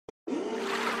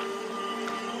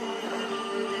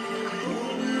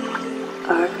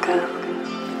CallmeArco.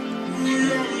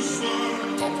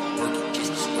 Stop the perky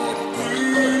just to start a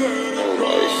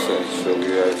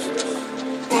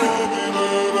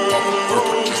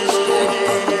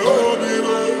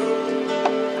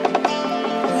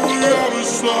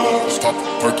Stop the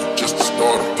perky just to start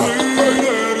a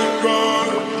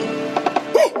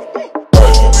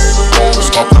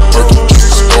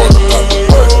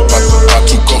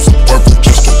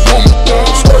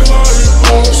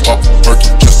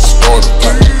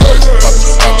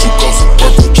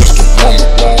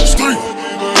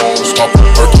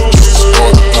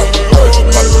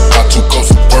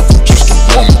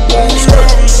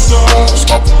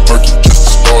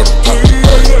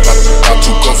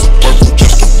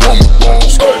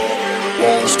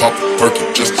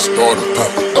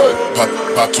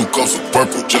I too go some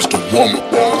purple just to warm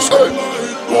up.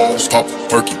 Stop the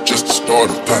perky just to start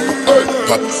a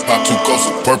I too go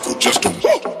some purple just to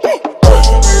warm up.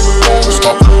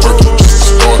 Stop the perky just to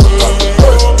start a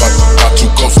I too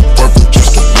go some purple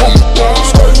just to warm up.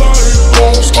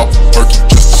 Stop the perky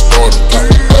just to start a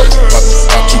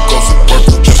I too go some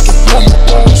purple just to warm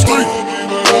up.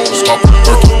 Stop the perky just to start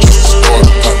a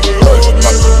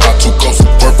I too go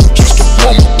some purple just to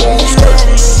warm up.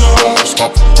 Stop the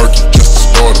perky just to start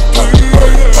a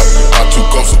I too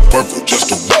go some purple just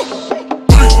to stop the perky just to start a I too go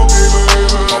some purple just to warm up.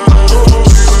 Stop the perky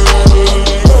just to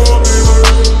start a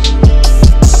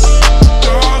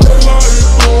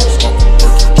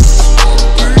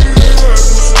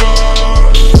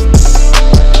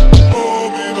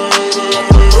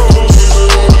I too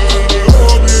go some purple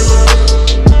just to warm up.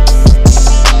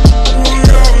 Stop the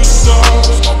perky just to start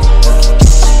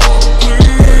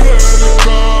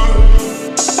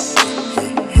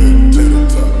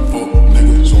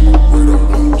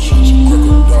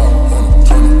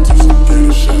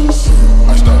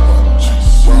a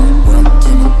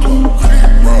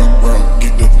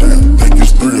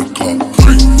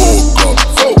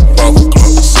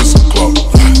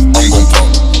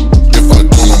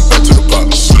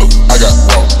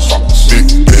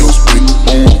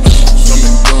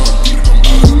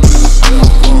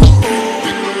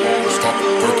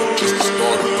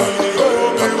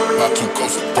I too go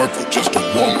some purple just to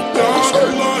warm up.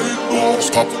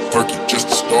 Stop the perky just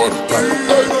to start a I too go some purple just to warm up. Stop the perky just to start a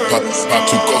I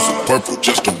too go some purple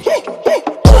just to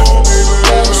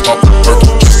stop the perky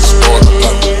just to start a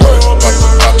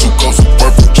I too go some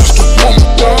purple just to warm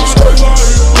up.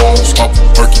 Stop the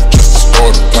perky just to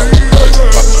start a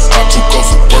I too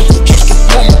go some purple just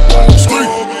to warm up.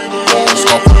 Stop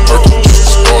the perky just to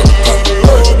start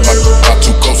a I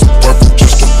too go some purple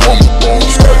just to warm up.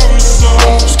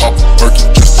 Stop the perky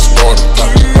just to start a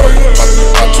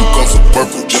I too go some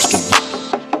purple just to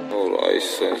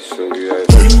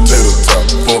tater top,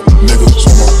 fuck niggas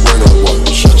on my radar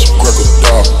watch. Crack a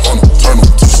dog on them, turn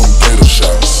them to some gator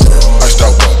shots. Iced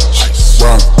out watch,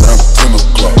 round 10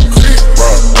 o'clock.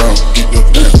 Ride round, get the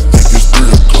damn, think it's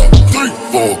 3 o'clock.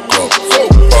 4 o'clock,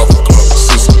 5 o'clock,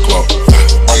 6 o'clock.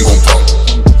 I'm gon' pop.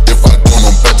 If I don't,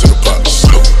 I'm back to the pot.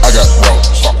 I got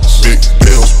rocks, big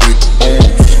bills, big arms.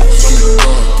 Some me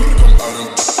gun, come out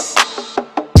of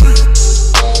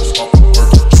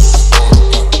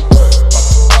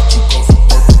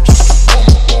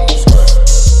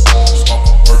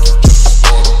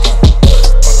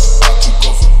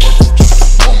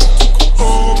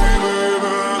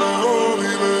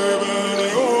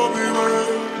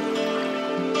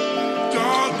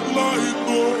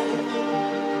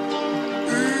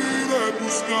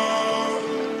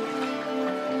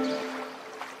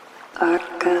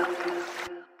Arco.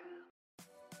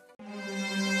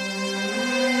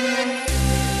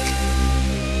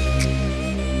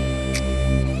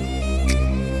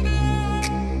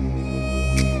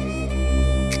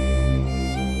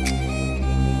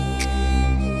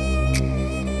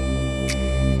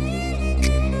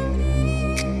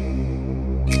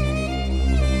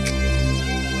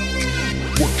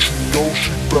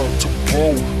 She bout to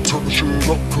blow, turn the shit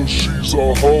up cause she's a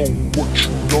hoe. What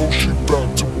you know she bout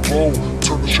to blow,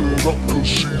 turn the shit up cause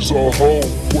she's a hoe.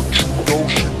 What you know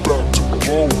she bout to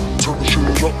blow, turn the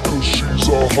shit up cause she's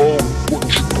a hoe. What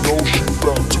you know she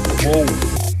bout to blow.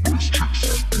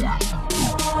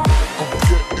 I'm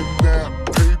getting that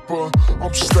paper,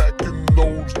 I'm stacking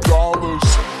those dollars.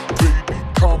 Baby,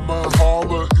 come and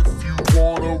holler if you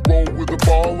wanna roll with a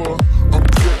baller. I'm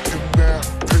getting that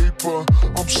paper,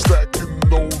 I'm stacking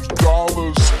those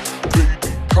dollars.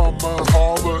 Baby, come and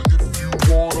holler if you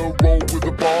wanna roll with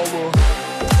a baller.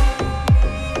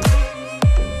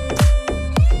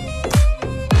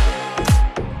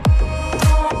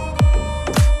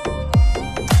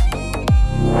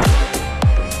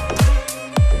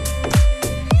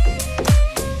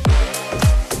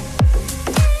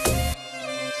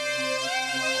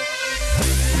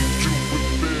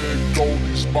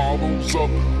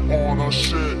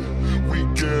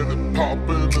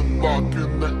 poppin' and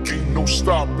lockin', there ain't no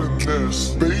stopping this.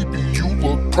 Baby, you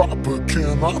look proper,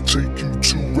 can I take you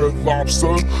to Red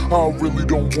Lobster? I really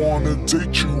don't wanna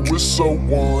date you, it's a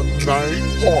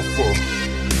one-night offer.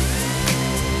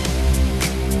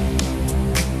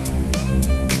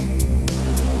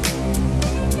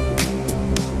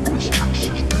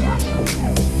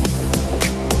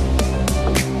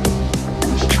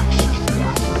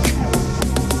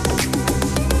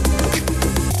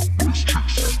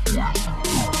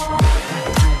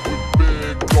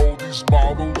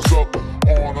 Models up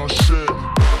on our shit.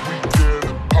 We get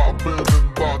it poppin'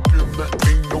 and lockin', there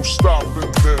ain't no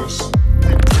stopping this.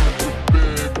 We do it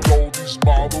big, all these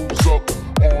models up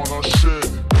on our shit.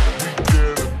 We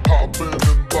get it poppin'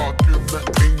 and lockin', there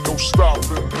ain't no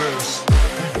stopping this.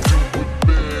 We do it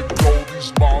big, all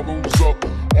these models up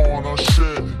on our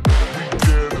shit. We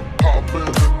get it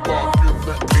poppin' and lockin',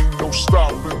 there ain't no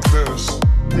stopping this.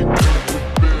 We do it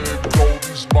big, all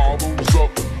these models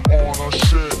up on our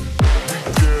shit.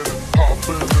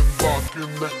 Poppin' and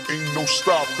lockin', there ain't no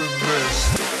stopping this.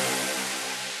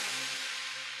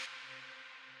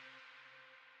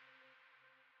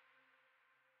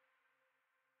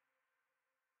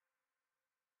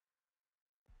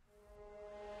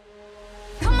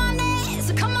 Come on,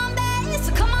 dance, come on, dance,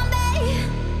 come on, dance.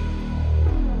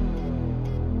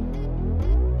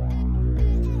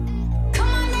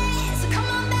 Come on, dance, come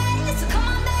on, dance, come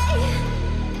on, dance.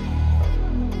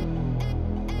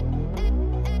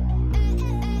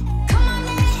 Come on,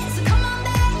 dance, come on,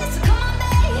 dance, come on,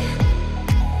 dance.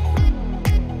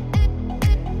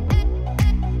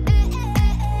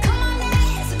 Come on,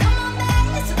 dance, come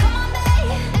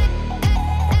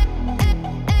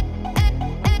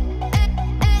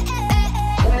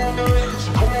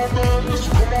on, dance,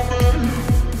 come on, dance.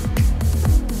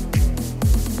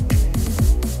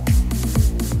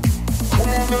 Come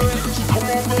on, dance, come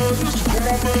on, dance, come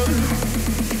on, dance.